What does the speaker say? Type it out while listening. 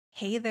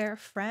Hey there,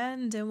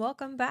 friend, and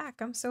welcome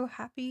back. I'm so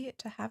happy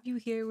to have you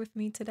here with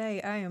me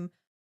today. I am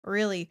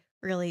really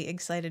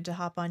excited to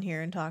hop on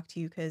here and talk to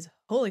you because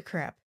holy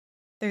crap,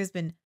 there's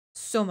been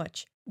so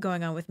much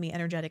going on with me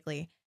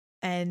energetically,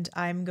 and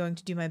I'm going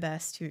to do my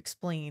best to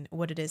explain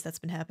what it is that's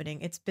been happening.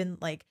 It's been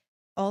like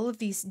all of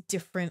these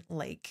different,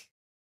 like,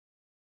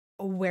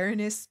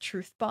 awareness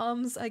truth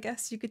bombs, I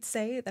guess you could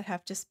say, that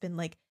have just been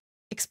like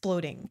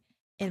exploding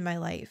in my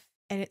life.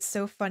 And it's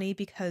so funny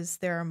because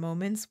there are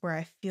moments where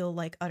I feel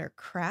like utter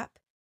crap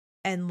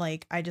and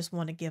like I just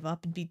want to give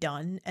up and be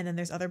done. And then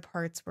there's other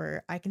parts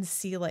where I can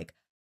see like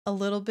a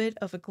little bit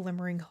of a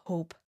glimmering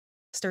hope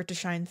start to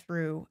shine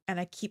through and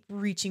I keep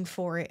reaching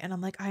for it and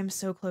I'm like I'm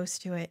so close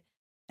to it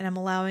and I'm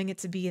allowing it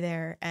to be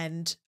there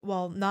and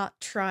while not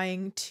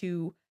trying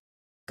to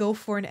go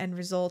for an end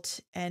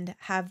result and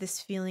have this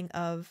feeling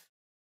of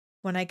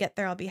when I get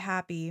there, I'll be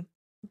happy,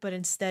 but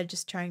instead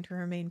just trying to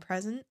remain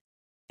present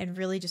and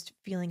really just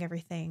feeling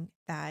everything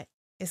that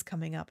is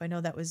coming up. I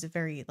know that was a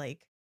very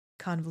like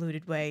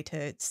convoluted way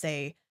to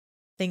say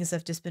things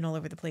have just been all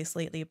over the place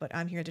lately, but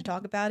I'm here to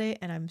talk about it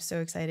and I'm so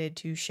excited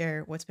to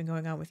share what's been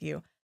going on with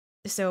you.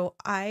 So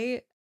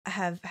I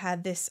have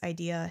had this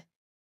idea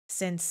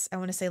since I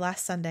want to say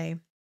last Sunday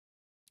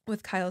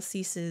with Kyle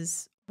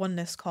Cease's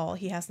oneness call.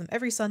 He has them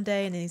every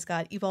Sunday and then he's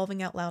got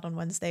Evolving Out Loud on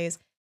Wednesdays.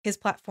 His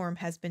platform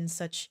has been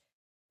such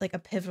like a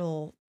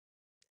pivotal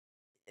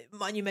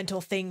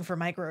monumental thing for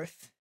my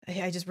growth.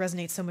 I just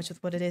resonate so much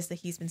with what it is that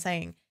he's been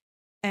saying.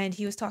 And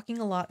he was talking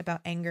a lot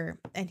about anger.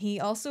 And he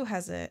also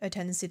has a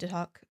tendency to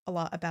talk a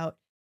lot about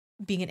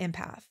being an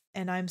empath.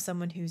 And I'm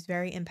someone who's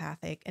very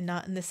empathic and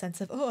not in the sense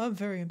of, oh, I'm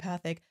very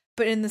empathic,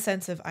 but in the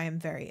sense of I am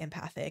very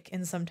empathic.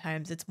 And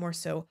sometimes it's more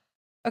so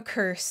a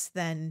curse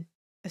than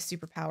a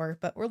superpower,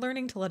 but we're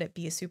learning to let it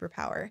be a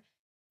superpower.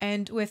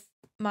 And with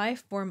my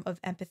form of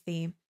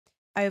empathy,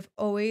 I've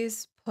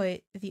always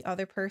put the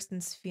other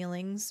person's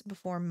feelings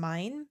before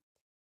mine,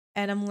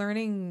 and I'm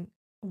learning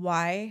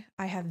why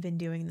I have been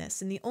doing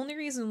this. And the only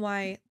reason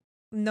why,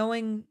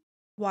 knowing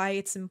why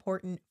it's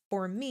important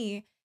for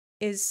me,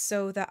 is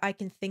so that I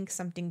can think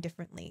something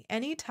differently.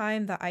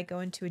 Anytime that I go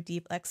into a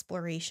deep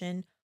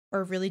exploration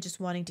or really just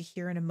wanting to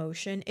hear an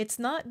emotion, it's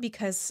not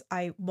because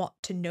I want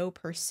to know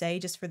per se,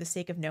 just for the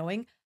sake of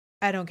knowing.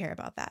 I don't care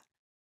about that.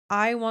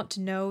 I want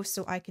to know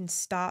so I can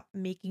stop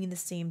making the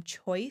same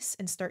choice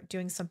and start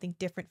doing something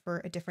different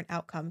for a different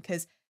outcome.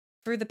 Because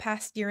for the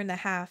past year and a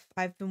half,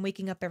 I've been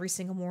waking up every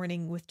single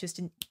morning with just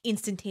an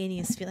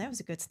instantaneous feeling. That was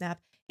a good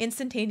snap.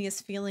 Instantaneous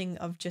feeling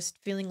of just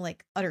feeling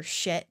like utter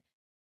shit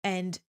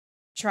and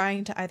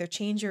trying to either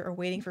change it or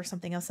waiting for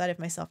something outside of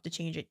myself to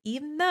change it,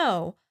 even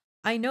though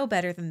I know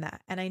better than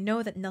that. And I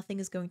know that nothing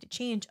is going to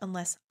change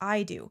unless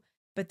I do.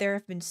 But there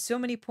have been so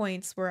many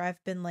points where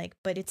I've been like,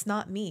 but it's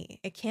not me.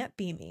 It can't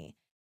be me,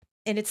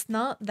 and it's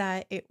not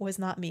that it was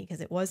not me,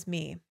 because it was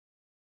me.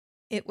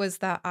 It was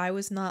that I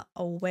was not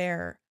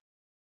aware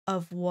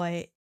of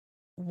what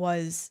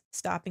was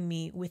stopping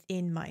me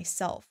within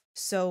myself.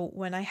 So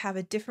when I have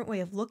a different way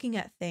of looking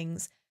at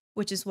things,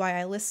 which is why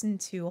I listen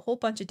to a whole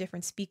bunch of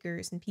different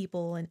speakers and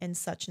people and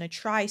such, and I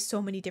try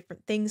so many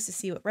different things to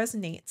see what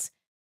resonates,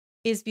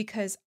 is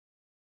because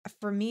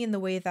for me, in the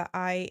way that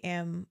I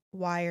am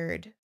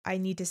wired, I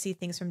need to see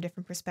things from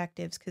different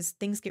perspectives because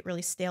things get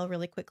really stale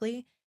really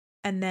quickly.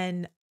 And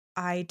then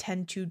I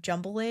tend to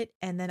jumble it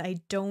and then I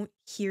don't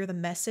hear the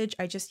message.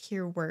 I just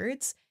hear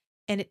words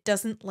and it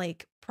doesn't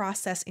like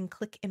process and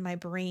click in my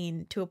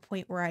brain to a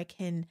point where I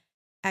can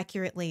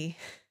accurately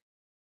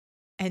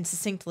and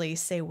succinctly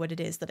say what it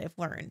is that I've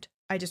learned.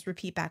 I just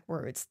repeat back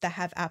words that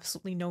have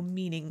absolutely no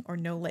meaning or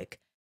no like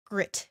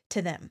grit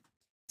to them.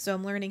 So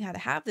I'm learning how to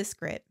have this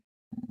grit,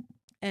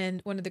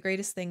 and one of the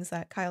greatest things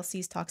that Kyle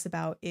Cease talks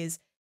about is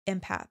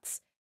empaths.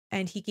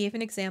 And he gave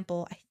an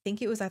example, I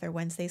think it was either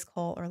Wednesday's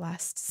call or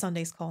last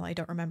Sunday's call, I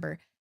don't remember.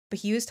 But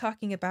he was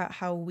talking about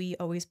how we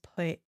always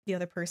put the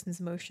other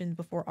person's emotion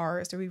before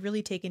ours, or we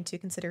really take into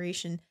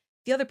consideration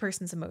the other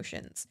person's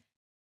emotions.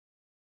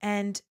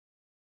 And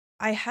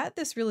I had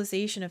this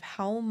realization of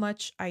how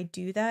much I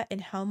do that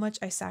and how much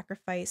I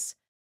sacrifice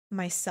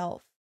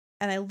myself.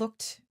 And I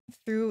looked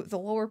through the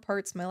lower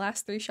parts, my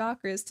last three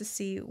chakras, to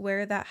see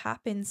where that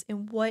happens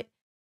and what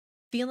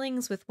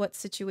feelings with what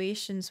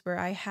situations where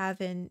I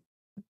haven't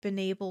been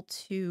able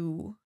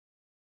to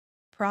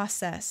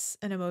process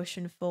an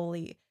emotion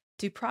fully,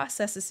 to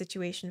process a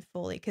situation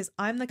fully. Because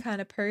I'm the kind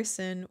of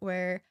person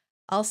where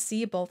I'll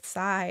see both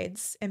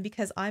sides. And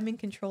because I'm in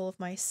control of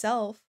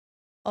myself,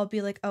 I'll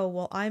be like, oh,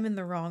 well, I'm in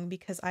the wrong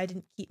because I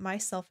didn't keep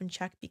myself in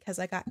check because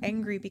I got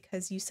angry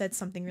because you said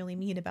something really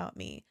mean about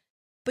me.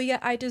 But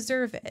yet I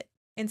deserve it.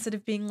 Instead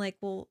of being like,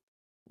 well,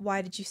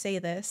 why did you say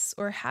this?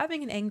 Or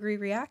having an angry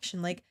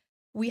reaction. Like,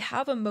 we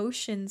have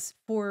emotions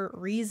for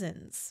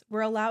reasons. We're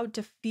allowed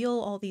to feel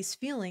all these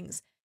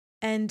feelings.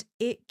 And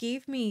it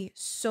gave me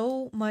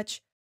so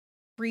much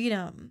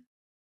freedom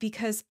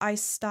because I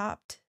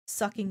stopped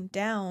sucking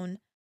down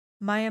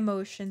my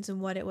emotions and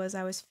what it was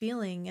I was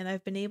feeling. And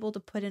I've been able to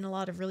put in a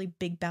lot of really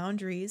big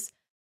boundaries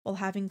while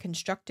having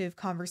constructive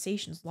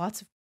conversations,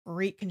 lots of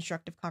great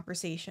constructive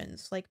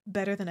conversations, like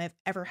better than I've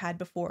ever had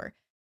before,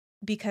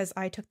 because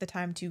I took the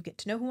time to get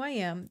to know who I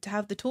am, to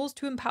have the tools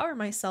to empower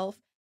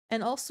myself,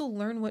 and also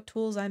learn what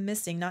tools I'm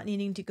missing, not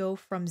needing to go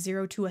from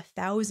 0 to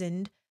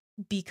 1,000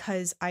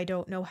 because I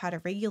don't know how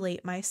to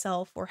regulate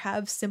myself or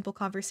have simple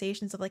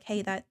conversations of like,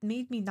 hey, that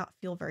made me not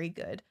feel very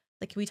good.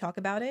 Like, can we talk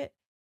about it?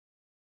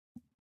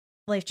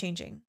 Life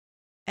changing.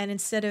 And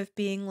instead of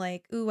being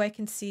like, ooh, I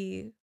can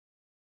see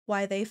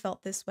why they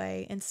felt this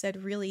way,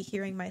 instead really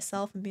hearing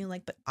myself and being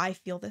like, but I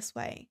feel this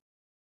way.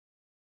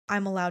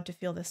 I'm allowed to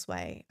feel this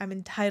way. I'm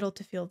entitled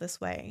to feel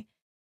this way.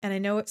 And I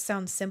know it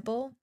sounds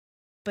simple,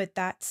 but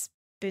that's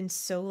been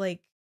so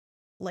like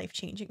life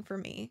changing for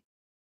me.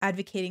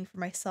 Advocating for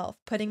myself,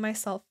 putting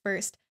myself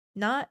first,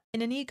 not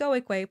in an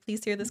egoic way.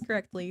 Please hear this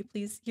correctly.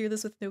 Please hear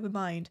this with an open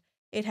mind.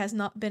 It has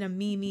not been a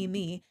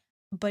me,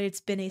 but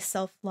it's been a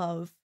self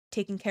love,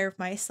 taking care of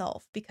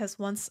myself. Because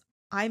once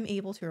I'm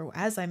able to, or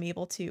as I'm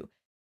able to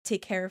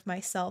take care of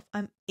myself,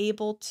 I'm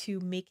able to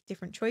make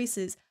different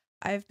choices.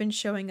 I've been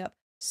showing up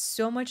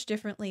so much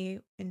differently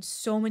in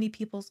so many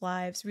people's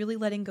lives, really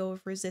letting go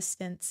of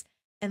resistance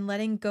and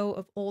letting go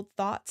of old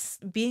thoughts,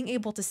 being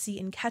able to see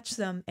and catch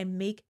them and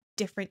make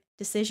different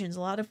decisions.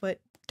 A lot of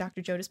what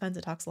Dr. Joe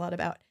Dispenza talks a lot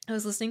about. I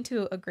was listening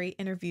to a great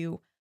interview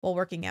while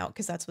working out,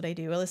 because that's what I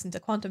do. I listen to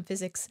quantum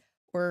physics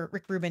or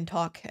Rick Rubin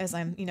talk as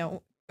I'm,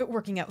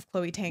 working out with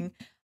Chloe Ting.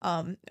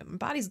 My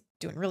body's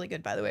doing really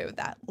good, by the way, with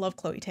that. Love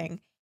Chloe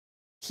Ting.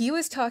 He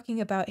was talking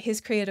about his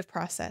creative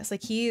process.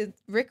 Like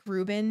Rick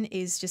Rubin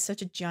is just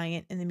such a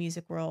giant in the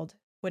music world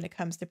when it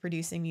comes to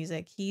producing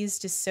music. He's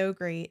just so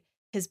great.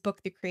 His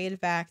book, The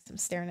Creative Act, I'm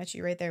staring at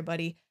you right there,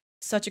 buddy.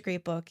 Such a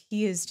great book.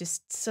 He is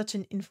just such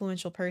an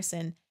influential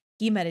person.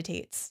 He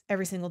meditates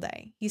every single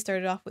day. He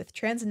started off with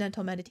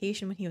transcendental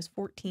meditation when he was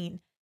 14,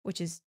 which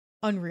is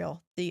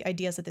unreal, the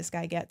ideas that this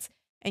guy gets.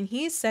 And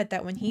he said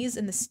that when he's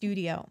in the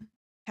studio,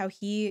 how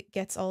he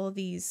gets all of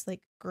these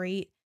like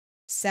great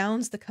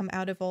sounds that come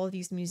out of all of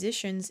these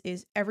musicians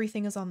is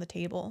everything is on the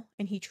table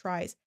and he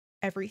tries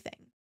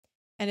everything.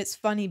 And it's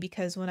funny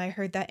because when I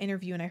heard that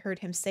interview and I heard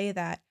him say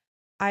that,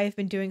 I've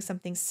been doing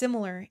something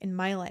similar in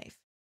my life.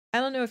 I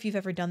don't know if you've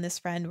ever done this,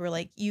 friend, where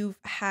like you've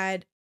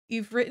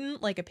written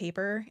like a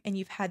paper and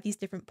you've had these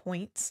different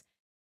points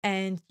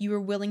and you were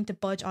willing to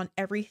budge on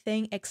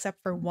everything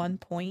except for one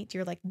point.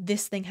 You're like,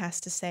 this thing has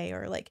to say,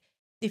 or like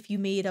if you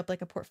made up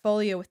like a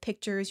portfolio with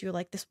pictures, you're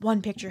like, this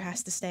one picture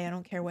has to stay. I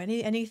don't care what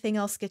anything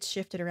else gets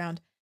shifted around.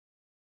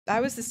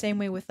 I was the same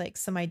way with like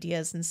some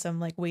ideas and some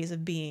like ways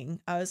of being.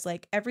 I was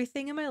like,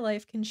 everything in my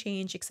life can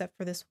change except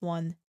for this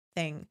one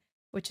thing,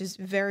 which is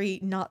very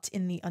not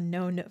in the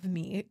unknown of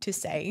me to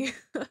say,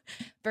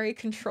 very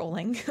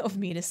controlling of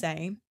me to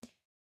say.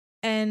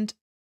 And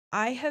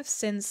I have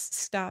since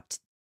stopped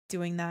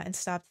doing that and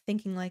stopped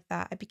thinking like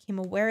that. I became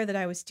aware that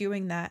I was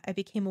doing that. I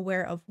became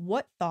aware of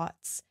what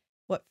thoughts,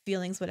 what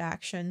feelings, what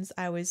actions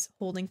I was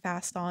holding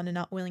fast on and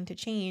not willing to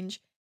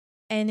change.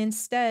 And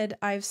instead,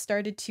 I've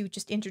started to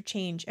just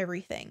interchange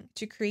everything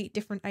to create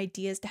different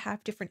ideas, to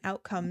have different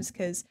outcomes,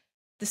 because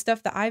the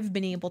stuff that I've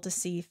been able to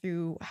see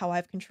through how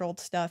I've controlled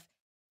stuff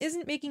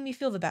isn't making me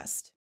feel the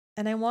best.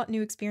 And I want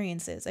new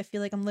experiences. I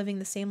feel like I'm living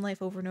the same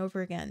life over and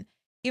over again.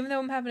 Even though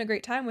I'm having a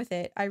great time with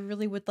it, I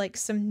really would like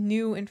some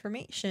new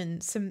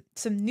information, some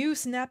new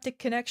synaptic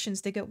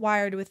connections to get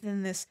wired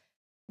within this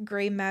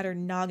gray matter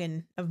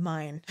noggin of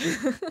mine.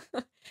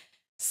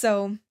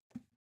 So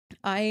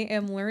I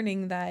am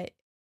learning that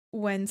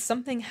when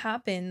something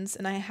happens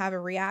and I have a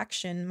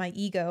reaction, my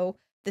ego,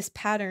 this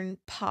pattern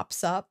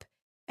pops up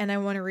and I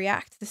want to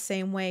react the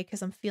same way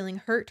because I'm feeling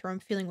hurt or I'm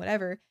feeling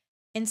whatever.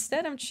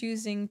 Instead, I'm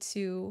choosing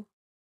to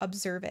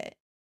observe it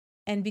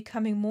and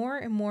becoming more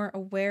and more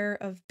aware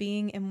of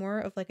being in more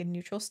of like a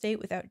neutral state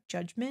without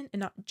judgment and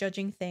not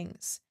judging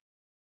things,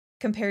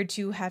 compared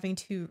to having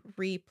to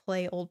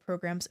replay old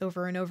programs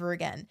over and over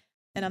again.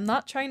 And I'm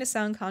not trying to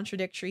sound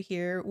contradictory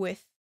here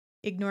with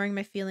ignoring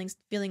my feelings,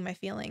 feeling my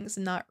feelings,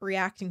 and not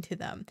reacting to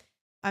them.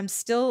 I'm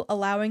still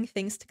allowing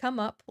things to come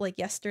up. Like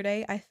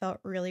yesterday, I felt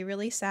really,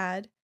 really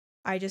sad.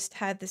 I just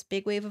had this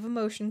big wave of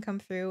emotion come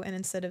through, and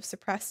instead of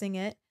suppressing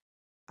it,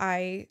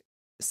 I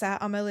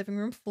sat on my living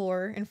room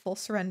floor in full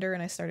surrender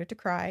and I started to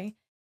cry.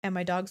 And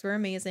my dogs were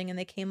amazing, and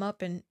they came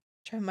up, and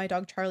my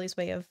dog Charlie's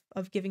way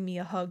of giving me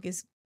a hug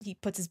is he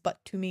puts his butt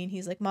to me and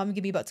he's like, "Mom,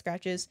 give me butt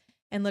scratches."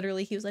 And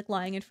literally he was like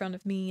lying in front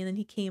of me, and then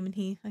he came and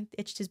he like,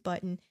 itched his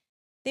butt, and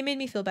they made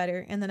me feel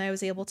better. And then I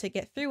was able to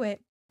get through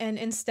it. And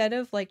instead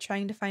of like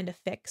trying to find a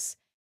fix,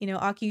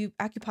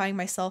 occupying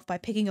myself by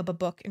picking up a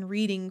book and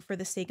reading for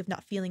the sake of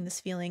not feeling this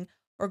feeling,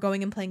 or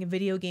going and playing a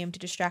video game to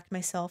distract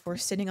myself, or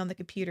sitting on the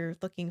computer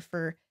looking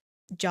for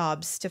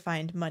jobs to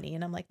find money.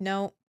 And I'm like,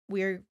 no,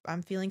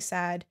 I'm feeling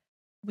sad.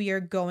 We are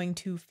going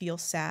to feel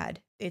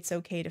sad. It's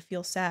okay to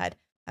feel sad.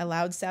 I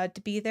allowed sad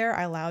to be there.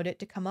 I allowed it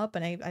to come up,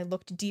 and I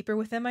looked deeper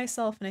within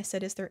myself and I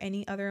said, is there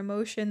any other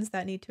emotions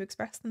that need to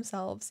express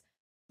themselves?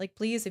 Like,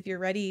 please, if you're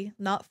ready,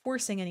 not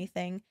forcing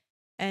anything.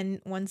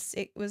 And once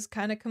it was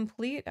kind of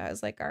complete, I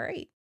was like, all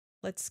right,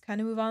 let's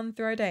kind of move on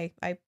through our day.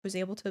 I was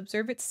able to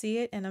observe it, see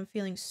it, and I'm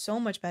feeling so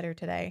much better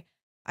today.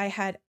 I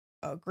had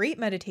a great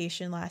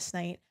meditation last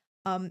night.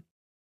 Um,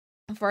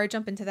 Before I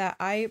jump into that,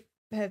 I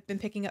have been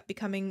picking up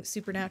Becoming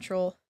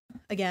Supernatural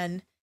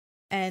again,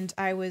 and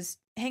I was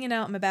hanging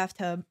out in my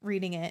bathtub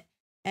reading it.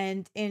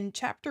 And in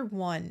chapter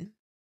one,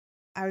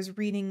 I was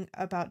reading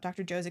about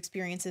Dr. Joe's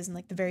experiences in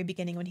like the very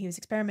beginning when he was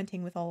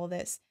experimenting with all of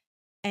this.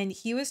 And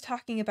he was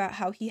talking about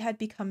how he had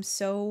become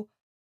so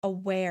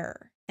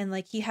aware, and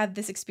like he had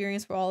this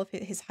experience where all of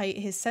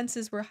his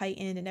senses were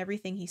heightened, and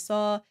everything he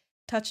saw,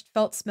 touched,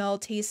 felt,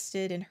 smelled,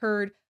 tasted, and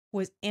heard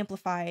was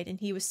amplified,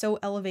 and he was so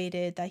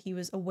elevated that he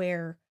was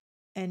aware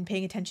and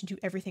paying attention to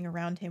everything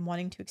around him,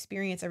 wanting to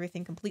experience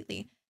everything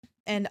completely.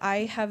 And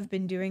I have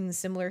been doing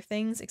similar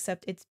things,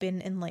 except it's been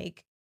in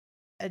like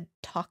a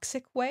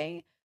toxic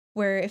way,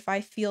 where if I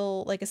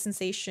feel like a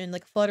sensation,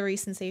 like a fluttery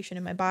sensation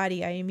in my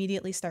body, I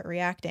immediately start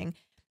reacting.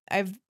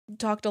 I've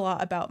talked a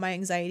lot about my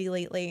anxiety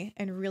lately,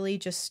 and really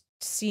just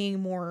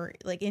seeing more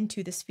like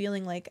into this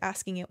feeling, like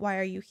asking it, why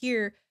are you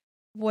here?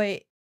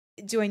 What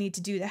do I need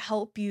to do to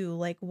help you?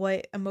 Like,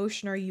 what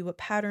emotion are you? What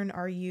pattern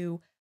are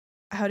you?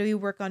 How do we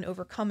work on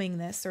overcoming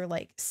this, or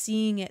like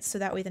seeing it so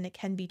that way then it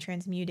can be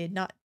transmuted,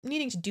 not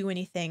needing to do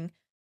anything,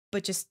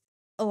 but just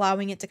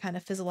allowing it to kind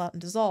of fizzle out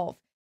and dissolve.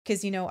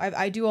 Because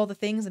I do all the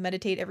things. I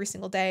meditate every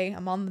single day.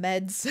 I'm on the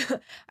meds.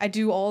 I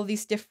do all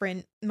these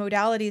different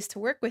modalities to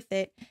work with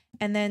it,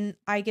 and then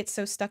I get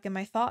so stuck in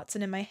my thoughts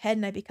and in my head,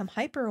 and I become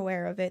hyper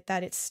aware of it,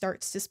 that it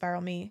starts to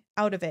spiral me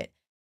out of it.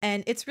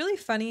 And it's really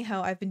funny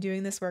how I've been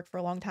doing this work for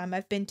a long time.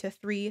 I've been to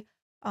 3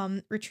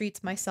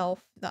 retreats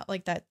myself. Not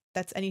like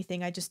that's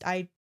anything.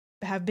 I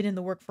have been in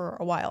the work for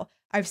a while.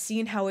 I've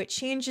seen how it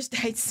changes.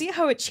 I see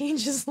how it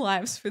changes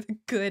lives for the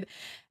good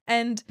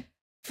and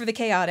for the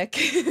chaotic,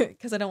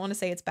 because I don't want to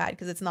say it's bad,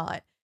 because it's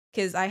not.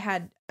 Because I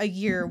had a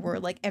year where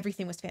like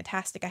everything was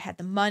fantastic. I had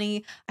the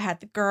money, I had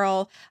the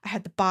girl, I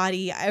had the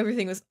body,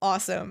 everything was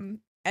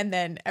awesome. And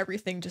then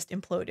everything just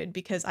imploded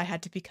because I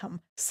had to become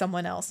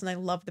someone else. And I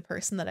love the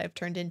person that I've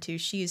turned into.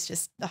 She's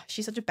just,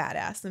 she's such a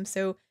badass. I'm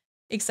so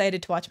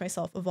excited to watch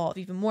myself evolve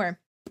even more.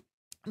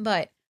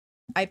 But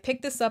I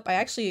picked this up. I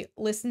actually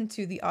listened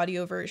to the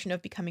audio version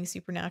of Becoming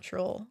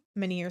Supernatural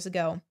many years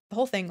ago, the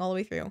whole thing all the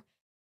way through.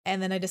 And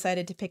then I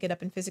decided to pick it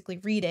up and physically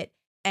read it.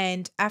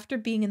 And after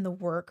being in the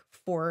work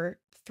for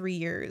 3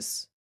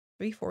 years,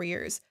 4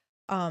 years,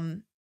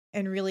 um,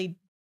 and really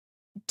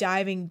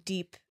diving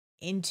deep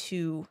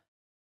into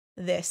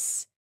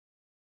this,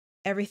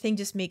 everything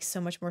just makes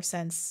so much more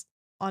sense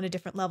on a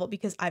different level,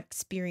 because I've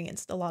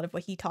experienced a lot of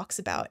what he talks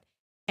about,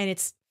 and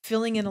it's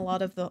filling in a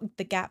lot of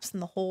the gaps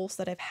and the holes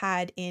that I've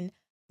had in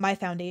my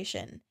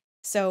foundation.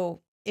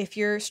 So if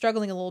you're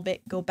struggling a little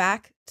bit, go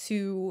back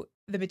to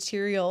the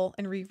material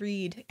and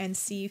reread and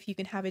see if you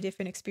can have a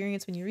different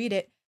experience when you read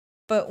it.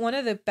 But one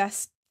of the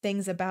best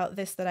things about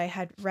this that I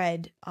had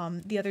read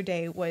the other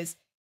day was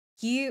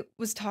he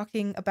was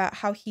talking about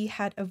how he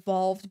had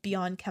evolved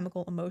beyond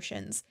chemical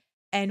emotions.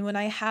 And when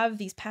I have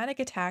these panic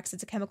attacks,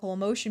 it's a chemical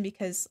emotion,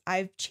 because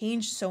I've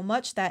changed so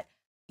much that,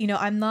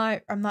 I'm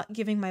not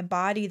giving my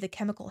body the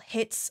chemical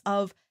hits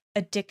of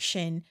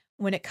addiction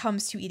when it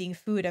comes to eating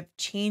food. I've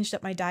changed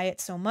up my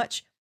diet so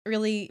much,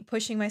 really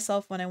pushing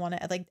myself when I want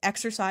to, like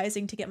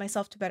exercising to get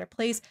myself to a better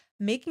place,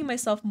 making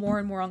myself more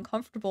and more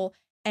uncomfortable.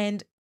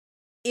 And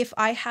if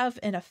I have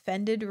an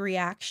offended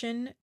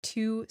reaction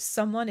to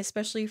someone,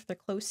 especially if they're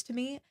close to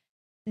me,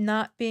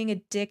 not being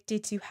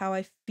addicted to how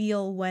I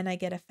feel when I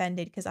get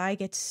offended, because I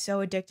get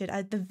so addicted.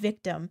 The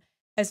victim.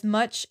 As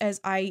much as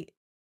I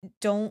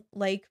don't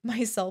like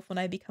myself when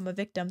I become a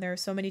victim, there are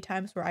so many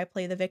times where I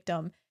play the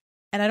victim,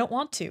 and I don't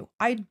want to.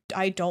 I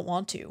don't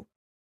want to,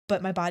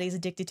 but my body's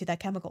addicted to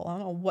that chemical. I don't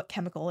know what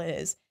chemical it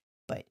is,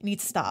 but it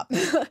needs to stop.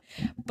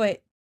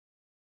 But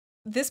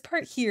this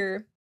part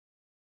here,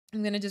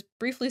 I'm gonna just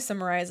briefly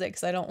summarize it,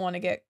 because I don't want to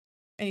get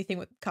anything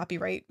with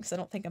copyright, because I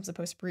don't think I'm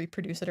supposed to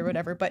reproduce it or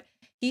whatever. But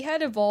he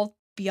had evolved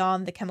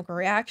beyond the chemical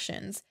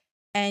reactions,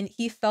 and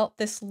he felt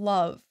this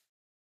love,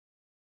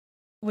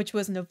 which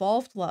was an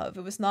evolved love.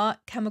 It was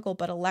not chemical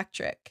but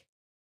electric,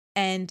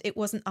 and it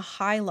wasn't a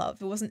high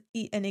love. It wasn't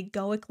an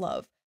egoic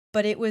love,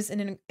 but it was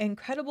an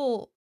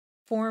incredible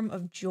form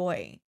of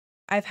joy.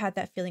 I've had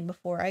that feeling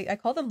before. I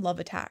call them love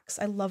attacks.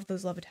 I love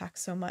those love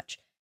attacks so much.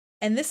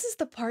 And this is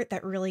the part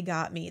that really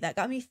that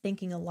got me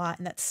thinking a lot,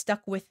 and that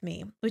stuck with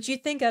me, which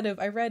you'd think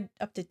I read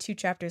up to 2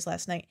 chapters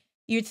last night.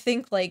 You'd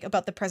think like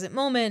about the present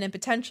moment and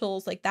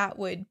potentials, like that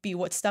would be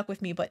what stuck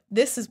with me. But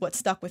this is what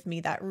stuck with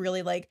me, that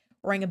really like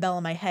rang a bell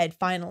in my head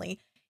finally.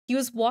 He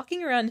was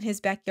walking around in his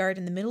backyard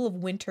in the middle of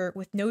winter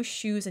with no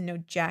shoes and no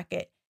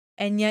jacket.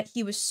 And yet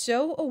he was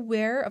so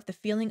aware of the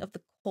feeling of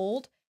the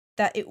cold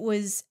that it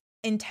was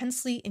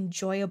intensely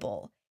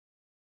enjoyable.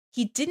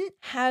 He didn't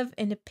have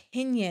an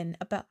opinion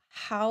about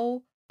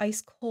how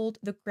ice cold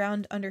the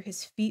ground under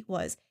his feet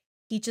was.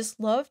 He just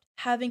loved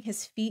having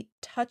his feet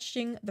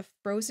touching the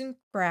frozen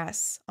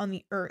grass on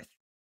the earth,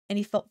 and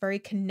he felt very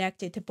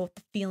connected to both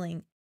the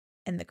feeling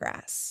and the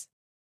grass.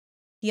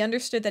 He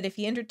understood that if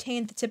he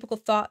entertained the typical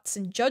thoughts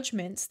and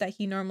judgments that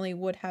he normally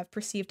would have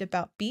perceived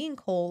about being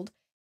cold,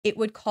 it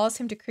would cause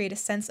him to create a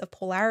sense of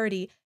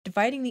polarity,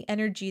 dividing the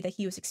energy that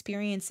he was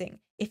experiencing.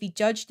 If he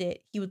judged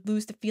it, he would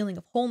lose the feeling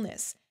of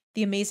wholeness.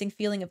 The amazing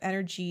feeling of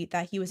energy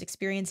that he was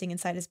experiencing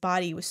inside his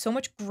body was so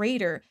much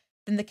greater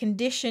than the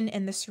condition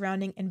and the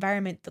surrounding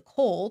environment, the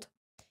cold.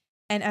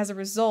 And as a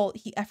result,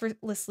 he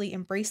effortlessly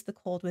embraced the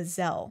cold with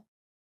zeal.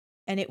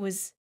 And it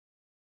was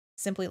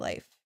simply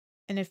life.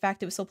 And in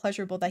fact, it was so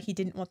pleasurable that he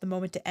didn't want the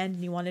moment to end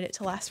and he wanted it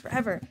to last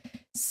forever.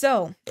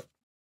 So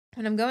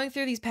when I'm going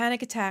through these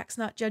panic attacks,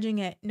 not judging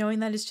it, knowing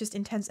that it's just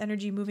intense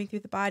energy moving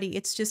through the body,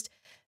 it's just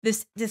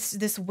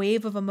this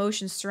wave of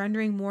emotion,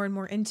 surrendering more and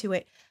more into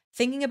it.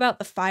 Thinking about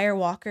the fire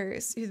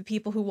walkers, the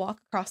people who walk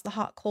across the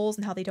hot coals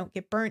and how they don't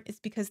get burnt, is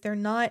because they're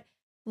not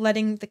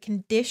letting the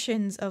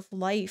conditions of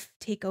life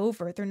take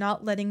over. They're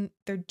not letting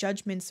their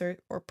judgments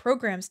or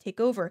programs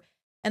take over.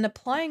 And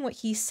applying what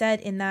he said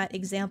in that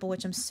example,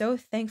 which I'm so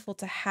thankful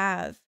to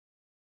have,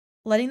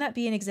 letting that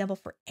be an example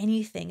for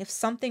anything. If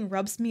something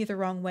rubs me the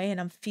wrong way and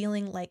I'm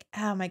feeling like,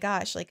 oh my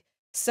gosh, like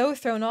so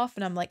thrown off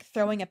and I'm like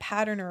throwing a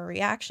pattern or a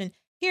reaction,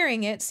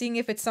 hearing it, seeing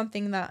if it's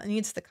something that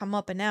needs to come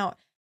up and out.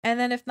 And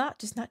then if not,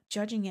 just not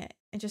judging it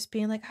and just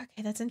being like,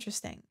 okay, that's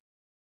interesting.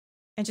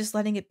 And just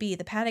letting it be.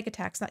 The panic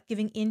attacks, not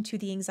giving into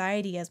the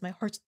anxiety as my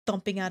heart's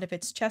thumping out of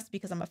its chest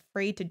because I'm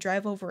afraid to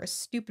drive over a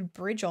stupid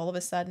bridge all of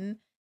a sudden.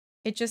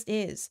 It just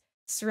is.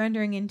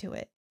 Surrendering into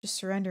it. Just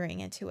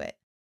surrendering into it.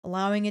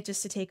 Allowing it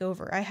just to take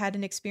over. I had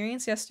an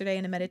experience yesterday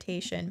in a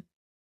meditation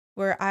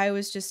where I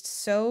was just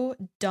so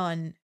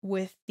done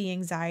with the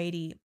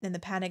anxiety and the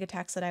panic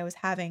attacks that I was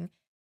having.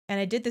 And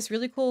I did this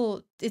really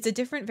cool, it's a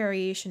different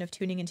variation of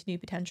tuning into new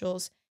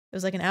potentials. It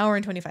was like an hour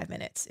and 25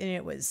 minutes and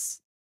it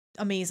was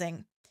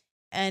amazing.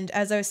 And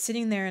as I was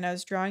sitting there and I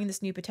was drawing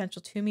this new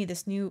potential to me,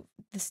 this new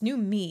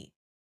me,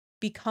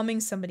 becoming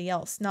somebody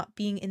else, not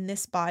being in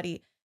this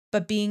body,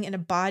 but being in a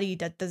body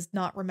that does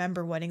not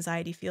remember what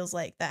anxiety feels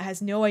like, that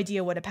has no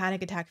idea what a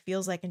panic attack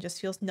feels like and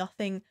just feels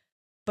nothing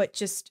but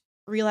just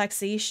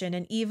relaxation.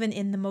 And even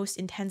in the most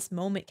intense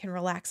moment can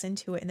relax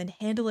into it and then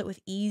handle it with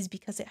ease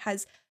because it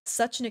has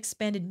such an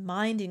expanded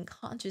mind and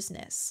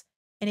consciousness.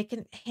 And it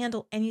can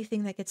handle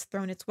anything that gets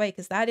thrown its way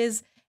because that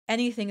is,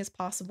 anything is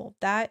possible.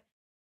 That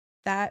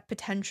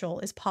potential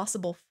is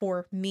possible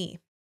for me.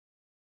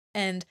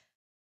 And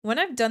when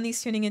I've done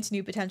these tuning into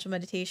new potential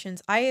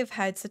meditations, I have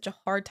had such a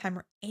hard time,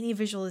 or any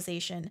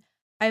visualization.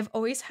 I've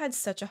always had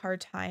such a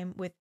hard time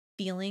with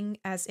feeling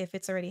as if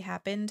it's already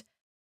happened.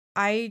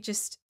 I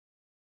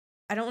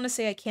don't want to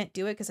say I can't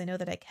do it because I know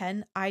that I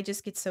can. I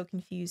just get so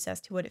confused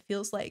as to what it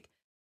feels like.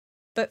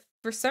 But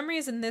for some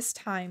reason this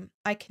time,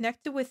 I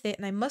connected with it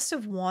and I must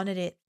have wanted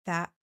it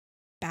that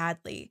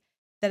badly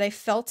that I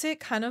felt it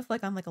kind of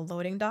like on like a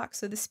loading dock,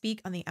 so to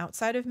speak, on the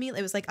outside of me.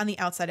 It was like on the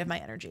outside of my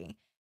energy.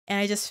 And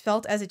I just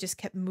felt as it just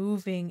kept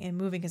moving and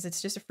moving because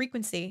it's just a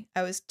frequency.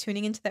 I was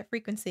tuning into that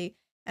frequency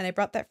and I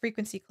brought that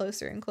frequency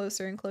closer and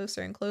closer and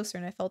closer and closer.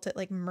 And I felt it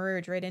like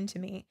merge right into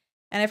me.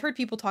 And I've heard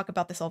people talk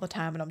about this all the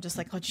time. And I'm just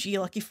like, oh, gee,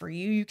 lucky for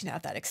you. You can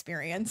have that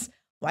experience.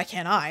 Why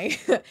can't I?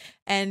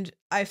 And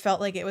I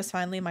felt like it was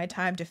finally my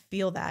time to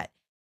feel that.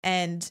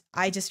 And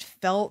I just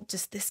felt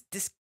just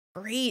this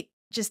great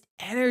just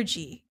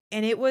energy.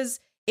 And it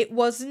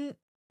wasn't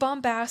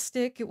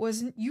bombastic. It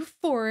wasn't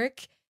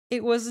euphoric.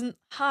 It wasn't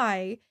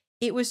high.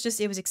 It was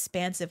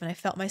expansive. And I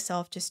felt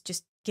myself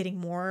just getting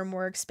more and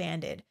more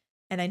expanded.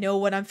 And I know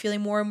when I'm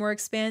feeling more and more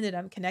expanded,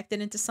 I'm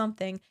connected into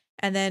something.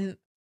 And then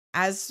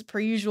as per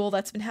usual,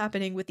 that's been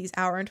happening with these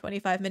hour and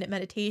 25-minute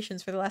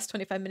meditations for the last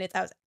 25 minutes.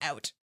 I was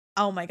out.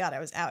 Oh my God, I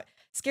was out.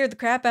 Scared the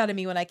crap out of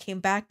me when I came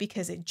back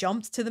because it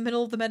jumped to the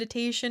middle of the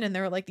meditation and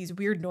there were like these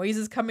weird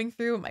noises coming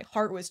through and my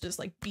heart was just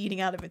like beating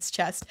out of its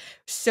chest.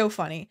 So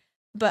funny.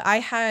 But I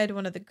had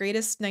one of the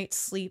greatest night's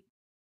sleeps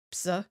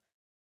that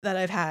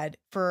I've had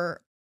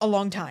for a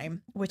long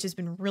time, which has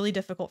been really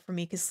difficult for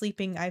me because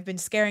I've been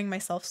scaring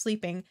myself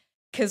sleeping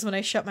because when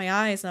I shut my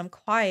eyes and I'm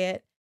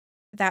quiet,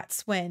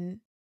 that's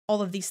when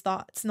all of these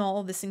thoughts and all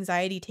of this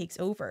anxiety takes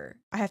over.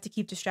 I have to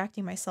keep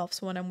distracting myself.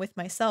 So when I'm with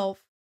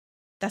myself,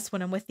 that's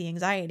when I'm with the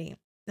anxiety.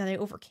 And I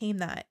overcame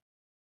that.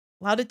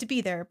 Allowed it to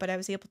be there, but I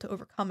was able to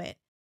overcome it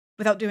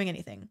without doing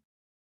anything.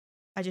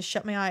 I just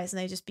shut my eyes and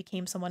I just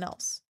became someone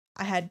else.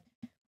 I had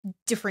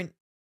different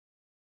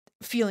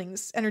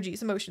feelings,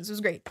 energies, emotions. It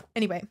was great.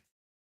 Anyway,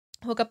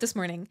 I woke up this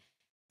morning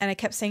and I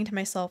kept saying to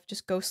myself,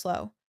 just go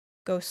slow.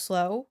 Go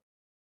slow.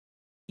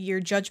 Your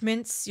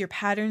judgments, your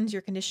patterns,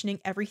 your conditioning,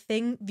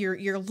 everything,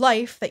 your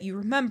life that you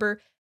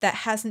remember that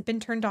hasn't been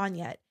turned on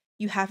yet.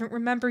 You haven't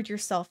remembered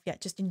yourself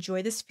yet. Just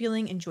enjoy this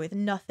feeling, enjoy the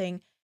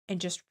nothing,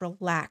 and just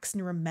relax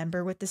and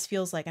remember what this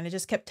feels like. And I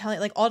just kept telling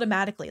like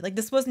automatically, like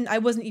I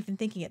wasn't even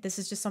thinking it. This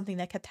is just something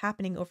that kept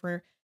happening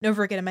over and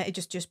over again.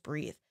 Just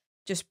breathe.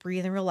 Just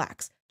breathe and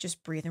relax.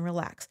 Just breathe and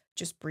relax.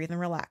 Just breathe and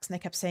relax. And I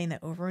kept saying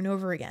that over and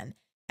over again.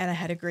 And I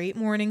had a great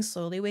morning,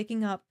 slowly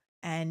waking up.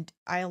 And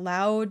I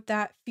allowed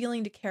that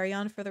feeling to carry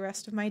on for the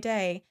rest of my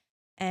day.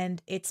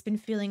 And it's been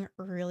feeling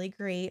really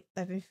great.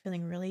 I've been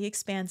feeling really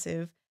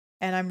expansive.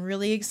 And I'm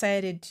really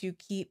excited to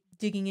keep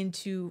digging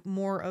into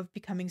more of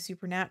becoming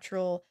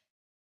supernatural,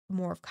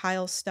 more of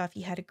Kyle's stuff.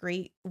 He had a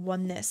great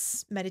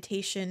oneness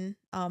meditation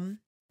about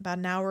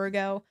an hour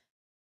ago.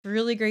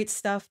 Really great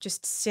stuff.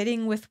 Just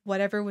sitting with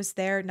whatever was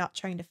there, not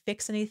trying to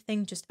fix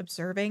anything, just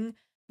observing,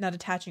 not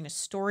attaching a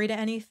story to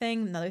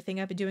anything. Another thing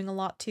I've been doing a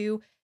lot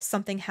too.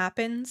 Something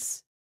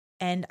happens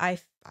and I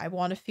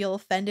want to feel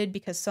offended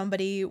because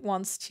somebody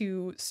wants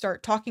to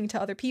start talking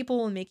to other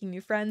people and making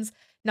new friends,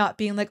 not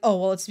being like, "Oh,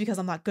 well, it's because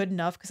I'm not good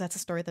enough," because that's a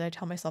story that I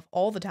tell myself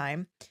all the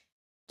time.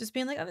 Just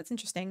being like, "Oh, that's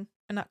interesting,"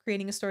 and not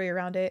creating a story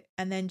around it,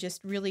 and then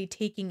just really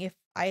taking if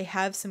I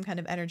have some kind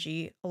of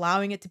energy,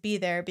 allowing it to be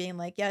there, being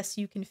like, "Yes,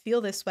 you can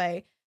feel this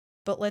way,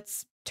 but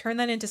let's turn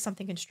that into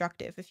something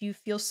constructive. If you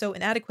feel so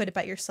inadequate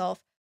about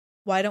yourself,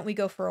 why don't we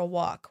go for a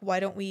walk? Why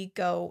don't we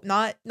go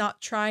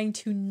not trying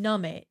to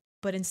numb it,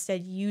 but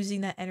instead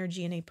using that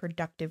energy in a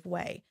productive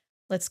way.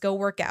 Let's go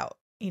work out.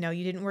 You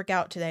didn't work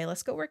out today.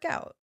 Let's go work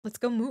out. Let's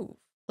go move.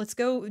 Let's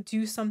go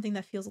do something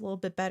that feels a little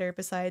bit better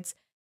besides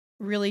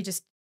really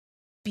just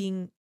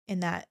being in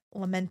that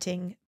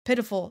lamenting,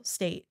 pitiful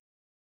state.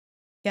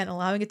 Again,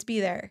 allowing it to be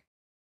there,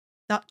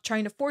 not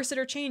trying to force it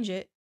or change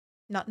it,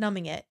 not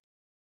numbing it,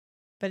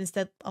 but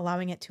instead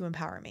allowing it to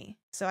empower me.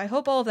 So I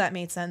hope all of that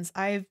made sense.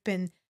 I've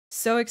been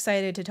so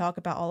excited to talk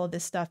about all of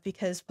this stuff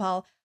because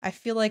while I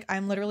feel like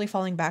I'm literally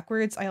falling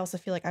backwards, I also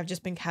feel like I've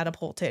just been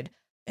catapulted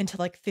into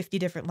like 50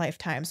 different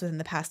lifetimes within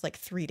the past like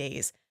 3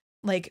 days.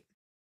 Like,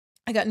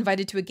 I got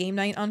invited to a game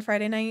night on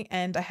Friday night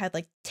and I had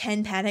like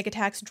 10 panic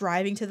attacks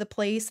driving to the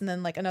place and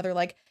then like another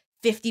like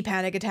 50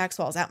 panic attacks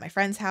while I was at my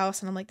friend's house.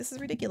 And I'm like, this is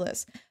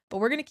ridiculous. But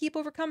we're going to keep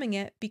overcoming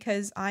it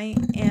because I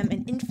am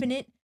an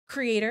infinite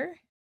creator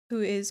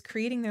who is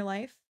creating their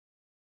life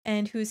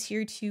and who's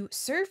here to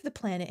serve the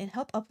planet and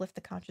help uplift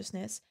the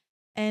consciousness.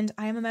 And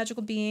I am a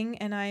magical being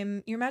and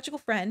I'm your magical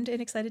friend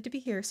and excited to be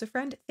here. So,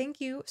 friend,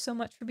 thank you so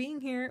much for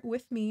being here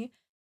with me.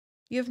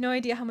 You have no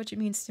idea how much it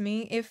means to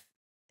me. If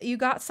you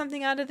got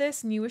something out of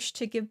this and you wish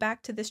to give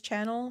back to this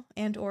channel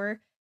and or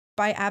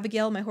buy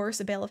Abigail, my horse,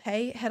 a bale of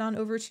hay, head on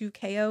over to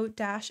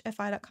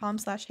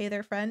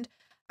ko-fi.com/heytherefriend.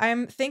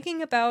 I'm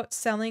thinking about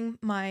selling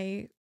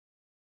my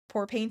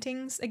pour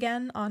paintings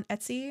again on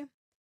Etsy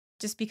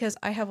just because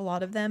I have a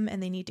lot of them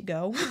and they need to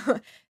go.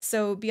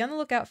 So be on the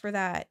lookout for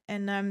that.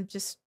 And I'm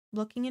just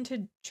looking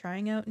into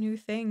trying out new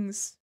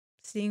things,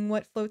 seeing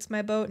what floats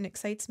my boat and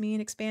excites me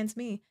and expands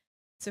me.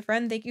 So,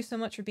 friend, thank you so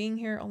much for being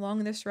here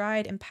along this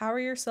ride. Empower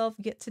yourself,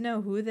 get to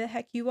know who the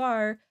heck you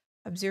are,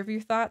 observe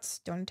your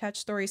thoughts, don't attach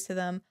stories to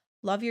them,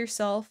 love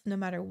yourself no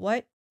matter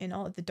what, in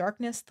all the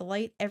darkness, the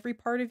light, every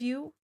part of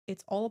you.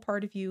 It's all a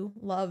part of you.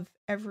 Love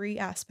every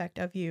aspect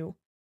of you.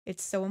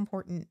 It's so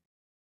important.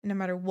 No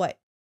matter what,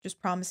 just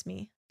promise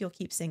me you'll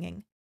keep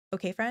singing.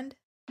 Okay, friend?